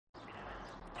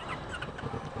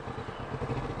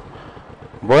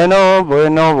Buenos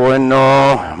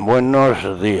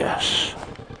días.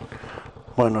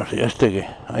 Buenos días, ¿este qué?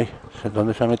 Ahí,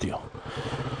 ¿dónde se ha metido?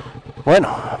 Bueno,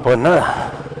 pues nada.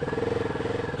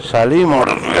 Salimos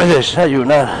a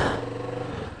desayunar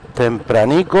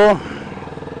tempranico.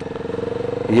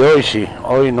 Y hoy sí,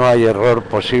 hoy no hay error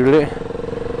posible.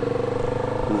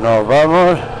 Nos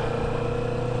vamos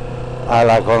a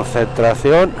la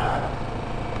concentración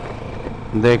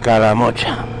de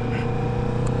Calamocha.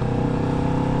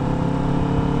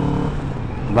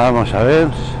 Vamos a ver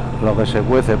lo que se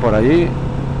cuece por allí,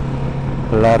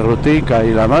 la rutica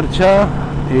y la marcha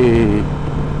y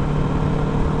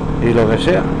lo que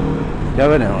sea. Ya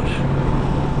veremos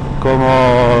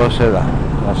cómo se da.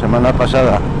 La semana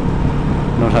pasada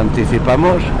nos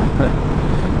anticipamos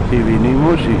y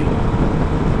vinimos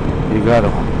y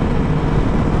claro,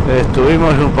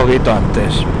 estuvimos un poquito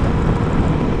antes.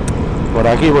 Por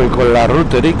aquí voy con la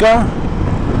ruterica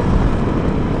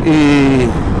y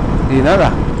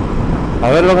nada, a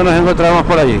ver lo que nos encontramos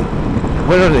por allí.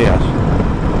 Buenos días.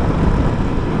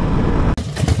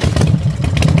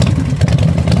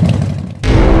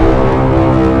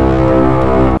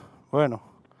 Bueno,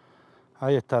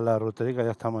 ahí está la ruterica,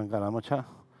 ya estamos en Calamocha.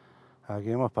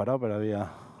 Aquí hemos parado, pero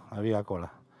había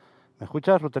cola. ¿Me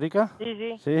escuchas, ruterica?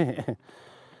 Sí. Sí.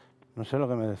 No sé lo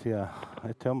que me decía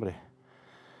este hombre.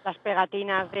 Las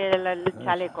pegatinas del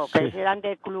chaleco, que eran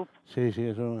del club. Sí,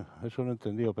 eso lo he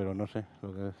entendido, pero no sé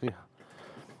lo que decía.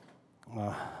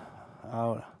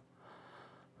 Ahora.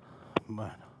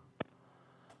 Bueno.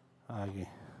 Aquí.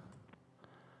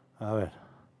 A ver.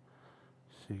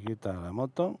 Si quita la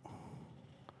moto.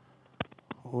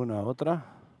 Una a otra.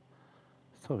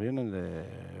 Estos vienen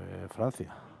de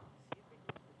Francia.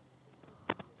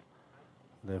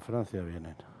 De Francia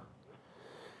vienen.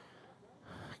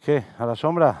 ¿Qué? ¿A la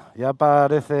sombra? Ya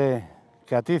parece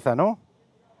que atiza, ¿no?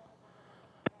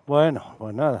 Bueno,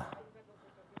 pues nada.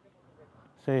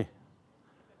 Sí.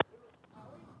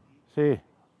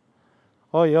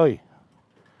 Hoy.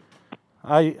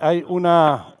 Hay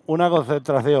una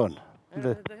concentración.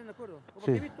 ¿Estás de acuerdo?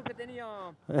 Porque he visto que tenía...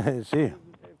 Sí.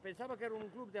 Pensaba que era un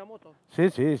club de motos. Sí.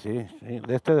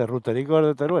 De de Ruterico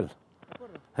de Teruel. ¿De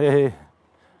acuerdo?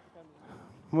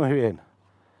 Muy bien.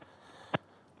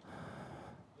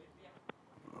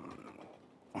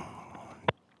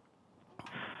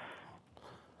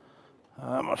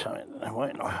 Vamos a ver,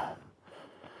 bueno.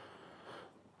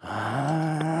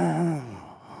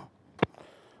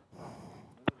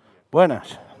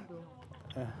 Buenas.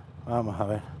 Vamos a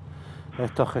ver.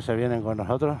 Estos que se vienen con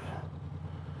nosotros.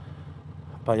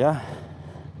 Para allá.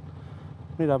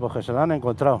 Mira, pues que se la han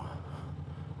encontrado.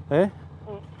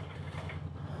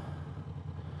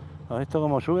 ¿Has visto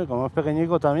cómo sube? Como es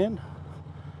pequeñico también.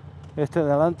 Este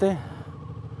de adelante.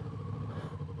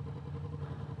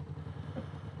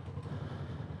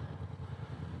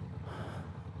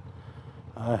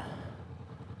 A ver.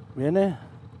 ¿Viene?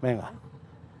 Venga.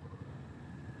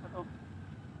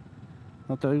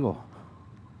 No te oigo.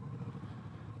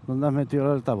 ¿Dónde has metido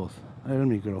el altavoz? El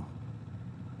micro.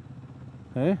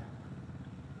 ¿Qué?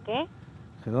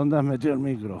 ¿Que dónde has metido el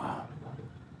micro?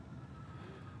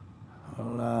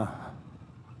 Hola.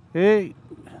 ¡Ey!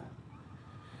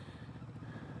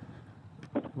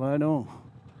 Bueno.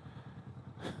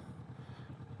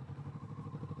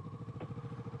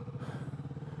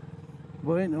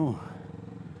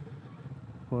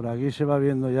 Por aquí se va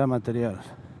viendo ya material.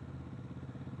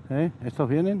 ¿Estos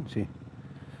vienen? Sí.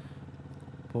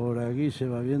 Por aquí se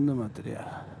va viendo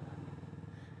material.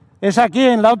 Es aquí,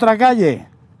 en la otra calle.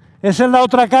 Es en la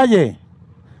otra calle.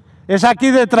 Es aquí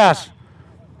detrás.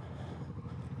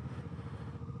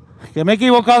 Que me he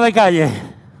equivocado de calle.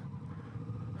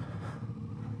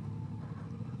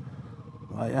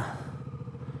 Vaya.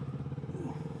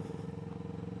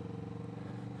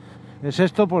 Es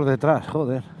esto por detrás,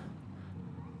 joder.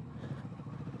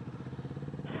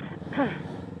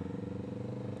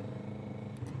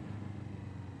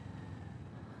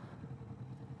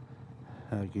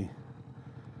 Aquí.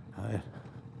 A ver.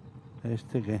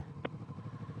 ¿Este qué?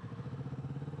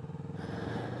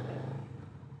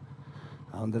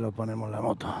 ¿A dónde lo ponemos la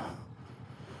moto?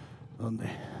 ¿Dónde?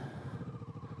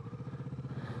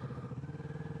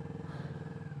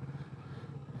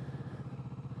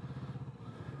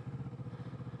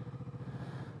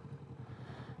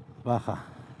 Baja.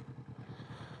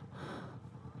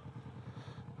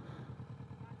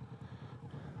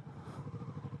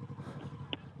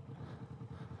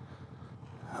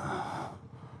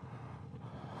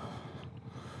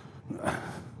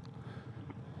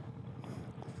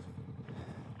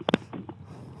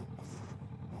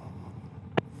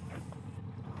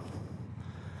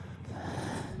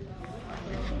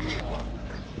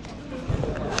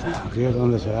 Aquí es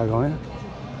donde se va a comer.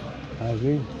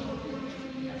 Aquí.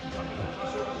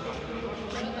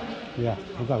 Ya,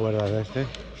 ¿no te acuerdas de este?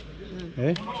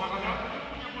 ¿Eh?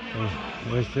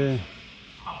 Este.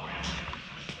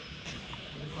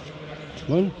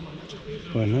 Bueno,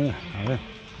 pues nada, a ver.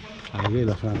 Aquí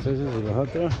los franceses y los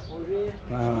otros.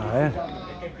 Vamos a ver.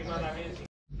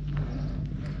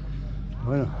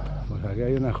 Bueno, pues aquí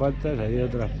hay unas cuantas, hay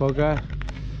otras pocas.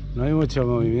 No hay mucho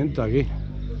movimiento aquí.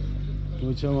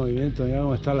 Mucho movimiento, mira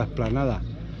cómo está la explanada.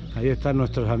 Ahí están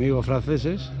nuestros amigos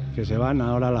franceses que se van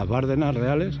ahora a las Bárdenas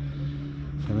reales.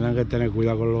 Tendrán que tener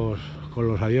cuidado con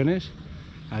los aviones.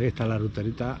 Aquí está la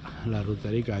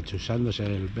ruterica chusándose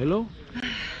el pelo.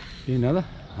 Y nada,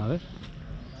 a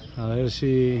ver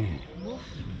si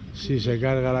se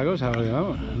carga la cosa, porque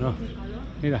vamos, no.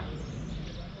 Mira,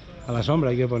 a la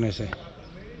sombra hay que ponerse.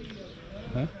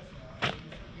 ¿Eh?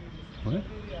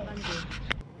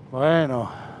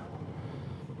 Bueno,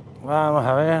 vamos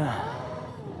a ver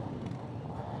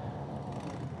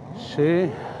si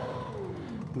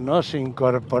nos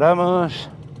incorporamos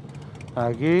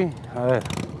aquí. A ver.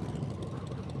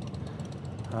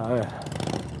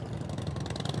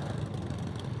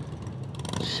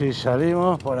 Si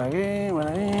salimos por aquí, por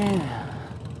ahí.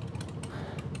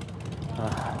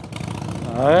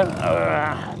 A ver.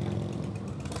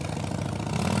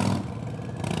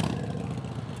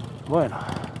 Bueno.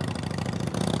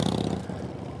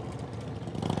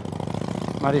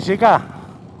 Marisica.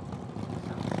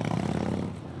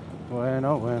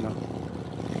 Bueno.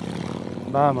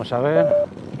 Vamos a ver.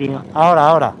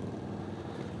 Ahora.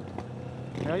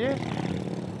 ¿Me oye?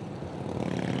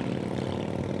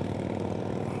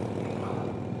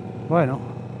 Bueno.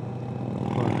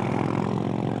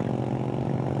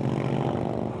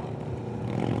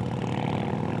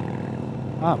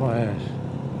 Ah, pues.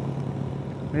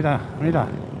 Mira.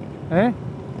 ¿Eh?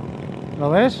 ¿Lo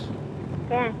ves?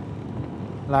 ¿Qué?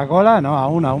 La cola, no,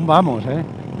 aún vamos, ¿eh?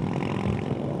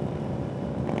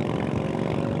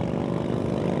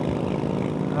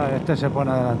 Este se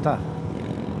pone a adelantar.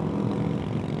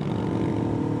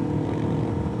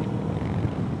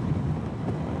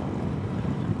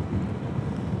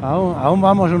 Aún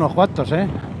vamos unos cuantos, ¿eh?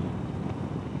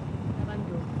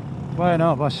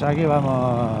 Bueno, pues aquí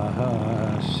vamos.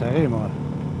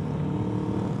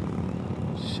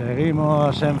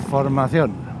 Seguimos en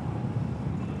formación.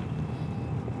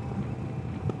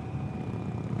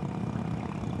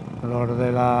 Los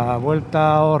de la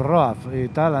vuelta a Roaf y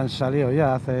tal han salido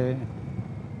ya hace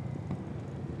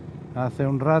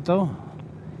un rato.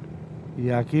 Y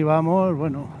aquí vamos,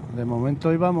 bueno, de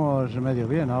momento íbamos medio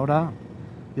bien, ahora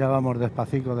ya vamos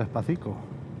despacito.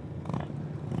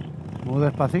 Muy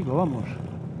despacito, vamos.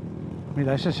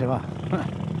 Mira, ese se va.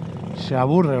 ¿Se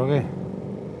aburre o qué?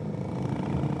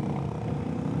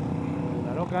 El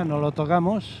Daroca no lo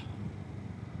tocamos.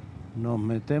 Nos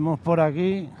metemos por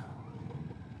aquí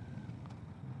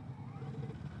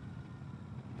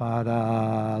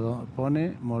para...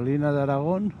 pone Molina de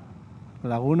Aragón,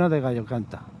 Laguna de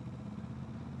Gallocanta.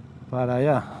 Para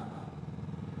allá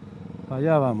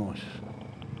vamos.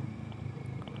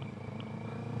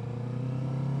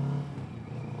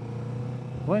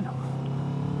 Bueno.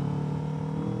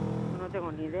 No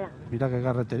tengo ni idea. Mira qué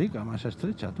carreterica más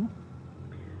estrecha, tú.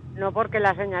 No, porque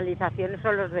las señalizaciones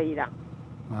son los de ida.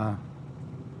 Ah.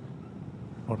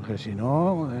 Porque si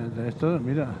no, de esto,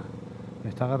 mira,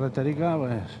 esta carreterica,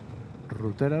 pues,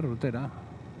 rutera.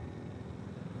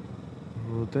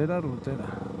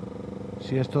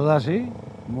 Si esto da así,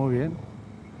 muy bien.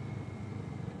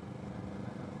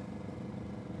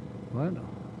 Bueno,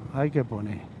 hay que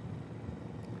poner.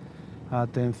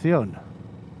 Atención.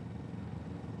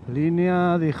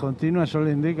 Línea discontinua solo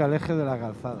indica el eje de la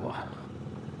calzada.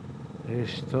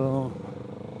 Esto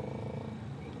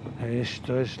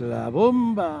es la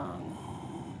bomba.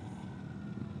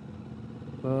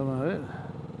 Vamos a ver.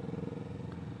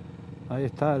 Ahí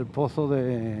está el pozo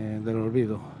del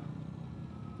olvido.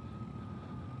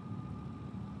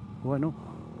 Bueno,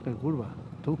 qué curva.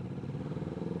 Tú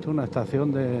una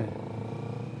estación del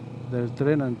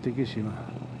tren antiquísima.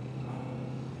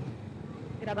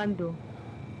 Grabando.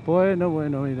 Bueno, mira.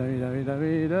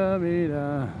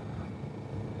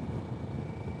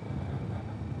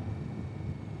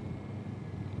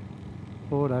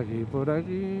 Por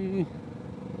aquí.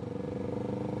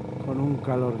 Con un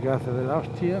calor que hace de la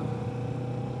hostia.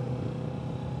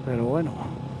 Pero bueno.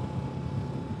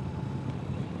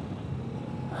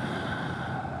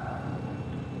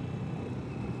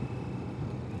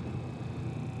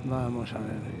 Vamos a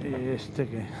ver. ¿Y este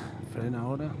qué? ¿Frena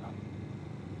ahora?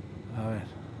 A ver.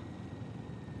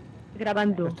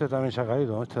 Grabando. Este también se ha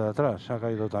caído, este de atrás se ha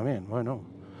caído también. Bueno,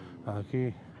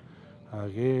 Aquí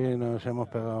nos hemos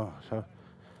pegado, ¿sabes?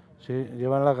 Sí,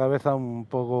 llevan la cabeza un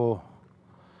poco,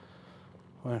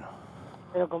 bueno,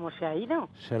 ¿Pero cómo se ha ido?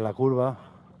 se la curva,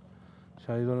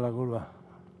 se ha ido en la curva.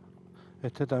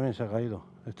 Este también se ha caído,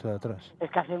 este de atrás. Es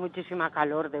que hace muchísima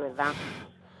calor, de verdad.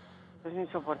 Es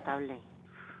insoportable.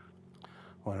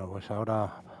 Bueno, pues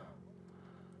ahora...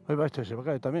 Ahí va, este se va a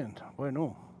caer también.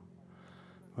 Bueno.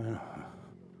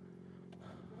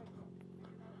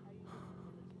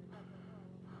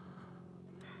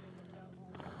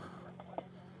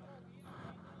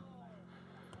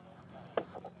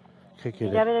 ¿Qué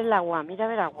quieres? Mira a ver el agua, mira a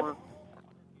ver agua.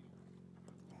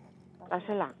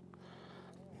 Dásela.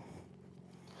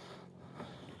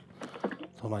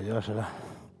 Toma, llévasela.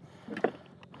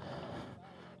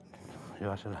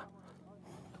 Llévasela.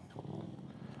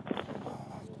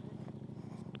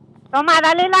 Toma,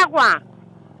 dale el agua.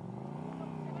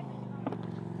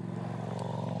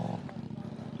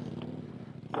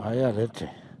 Vaya leche.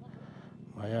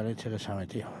 Vaya leche que se ha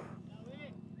metido.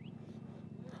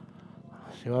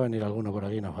 Si va a venir alguno por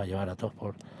aquí, nos va a llevar a todos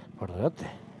por delante.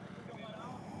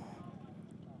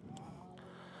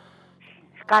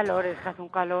 Es calor, es que hace un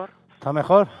calor. ¿Está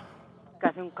mejor? Que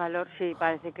hace un calor, sí,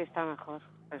 parece que está mejor.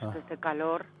 Pero es que este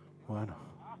calor... Bueno.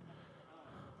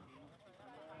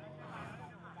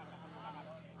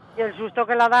 Y el susto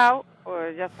que le ha dado,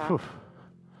 pues ya está. Uf.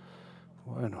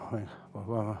 Bueno, venga, pues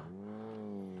vamos.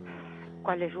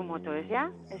 ¿Cuál es su moto? ¿Es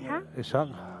ya? ¿Esa? Esa.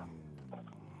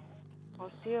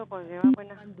 Hostia, pues lleva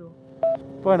buena.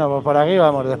 Bueno, pues por aquí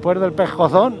vamos. Después del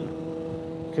pescozón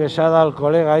que se ha dado el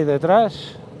colega ahí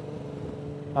detrás.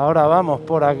 Ahora vamos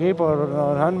por aquí,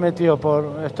 nos han metido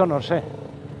por... Esto no sé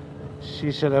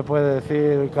si se le puede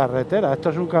decir carretera. Esto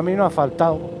es un camino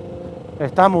asfaltado.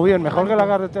 Está muy bien, mejor que la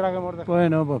carretera que hemos dejado.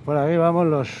 Bueno, pues por aquí vamos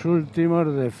los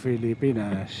últimos de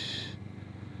Filipinas.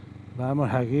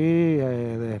 Vamos aquí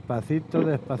despacito,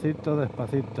 despacito,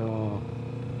 despacito.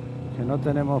 Que no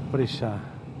tenemos prisa.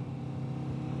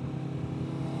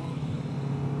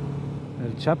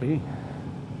 El Chapi.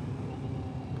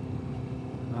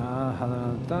 Has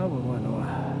adelantado, pues bueno.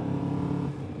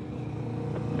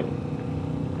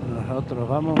 Nosotros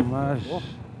vamos más...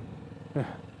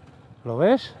 ¿Lo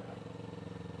ves?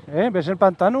 ¿Ves el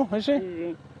pantano ese?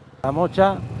 Sí.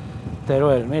 Calamocha,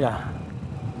 Teruel, mira.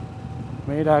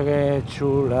 Mira qué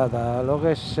chulada lo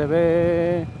que se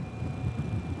ve.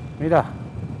 Mira.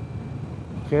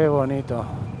 Qué bonito.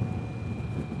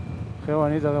 Qué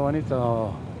bonito, qué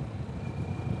bonito.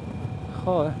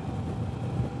 Joder.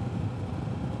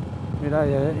 Mira,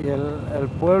 y el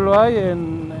pueblo hay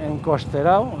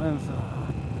encosterado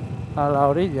a la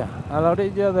orilla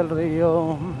del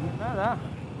río. Nada.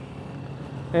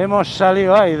 Hemos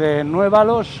salido ahí de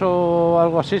Nuevalos o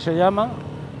algo así se llama.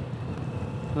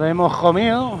 Lo hemos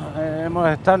comido, hemos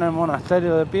estado en el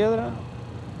Monasterio de Piedra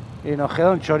y nos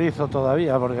queda un chorizo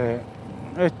todavía porque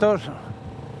estos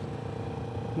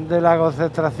de la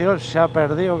concentración se ha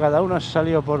perdido, cada uno ha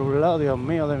salido por un lado. Dios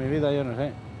mío de mi vida, yo no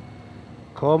sé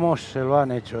cómo se lo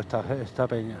han hecho esta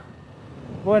peña.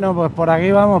 Bueno, pues por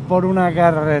aquí vamos por una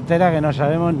carretera que no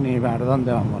sabemos ni por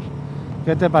dónde vamos.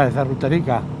 ¿Qué te parece,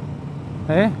 ruterica?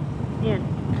 Bien.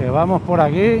 Que vamos por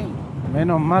aquí,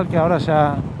 menos mal que ahora se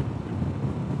ha...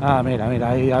 Ah, mira,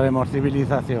 ahí ya vemos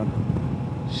civilización.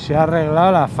 Se ha arreglado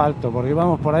el asfalto, porque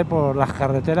íbamos por ahí por las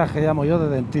carreteras que llamo yo de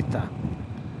dentista,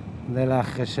 de las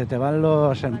que se te van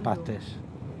los empastes.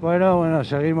 Bueno,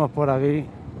 seguimos por aquí,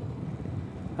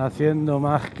 haciendo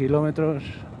más kilómetros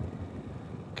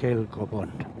que el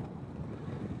copón.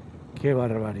 Qué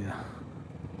barbaridad.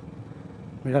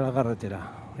 Mira la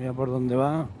carretera, mira por dónde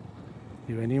va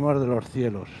y venimos de los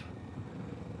cielos.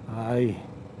 Ahí.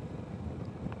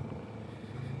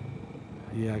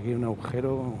 Y aquí un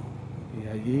agujero y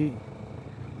allí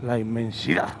la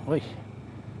inmensidad. Uy,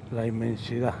 la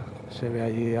inmensidad se ve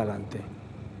allí adelante.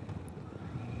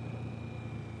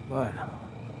 Bueno,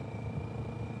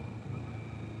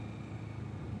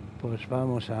 pues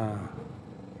vamos a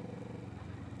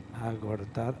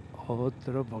cortar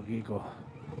otro poquito.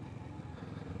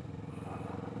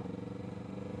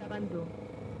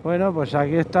 Bueno, pues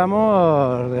aquí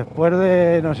estamos después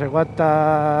de no sé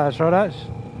cuántas horas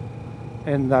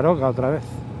en Daroca otra vez.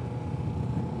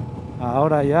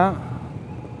 Ahora ya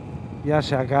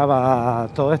se acaba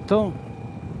todo esto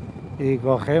y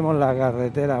cogemos la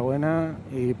carretera buena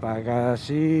y para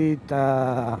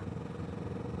casita,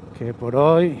 que por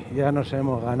hoy ya nos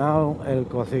hemos ganado el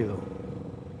cocido.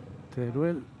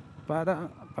 Teruel para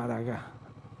acá.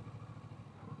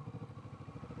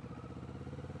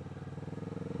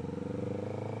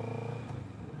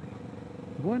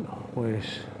 Bueno,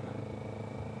 pues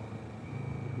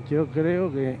Yo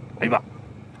creo que... ¡Ahí va!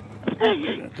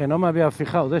 Que no me había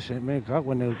fijado de ese. Me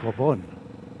cago en el copón.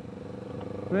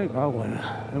 Me cago en...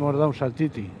 Hemos dado un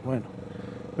saltiti. Bueno.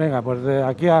 Venga, pues de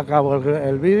aquí acabo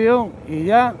el vídeo y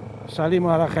ya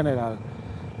salimos a la general.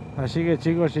 Así que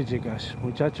chicos y chicas,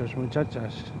 muchachos,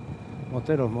 muchachas,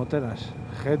 moteros, moteras,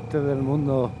 gente del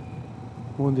mundo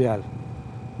mundial,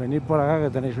 venid por acá que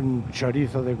tenéis un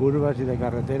chorizo de curvas y de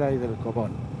carretera y del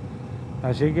copón.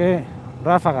 Así que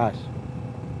ráfagas,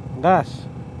 gas,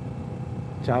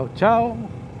 chao, chao,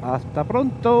 hasta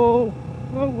pronto.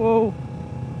 Wow, wow.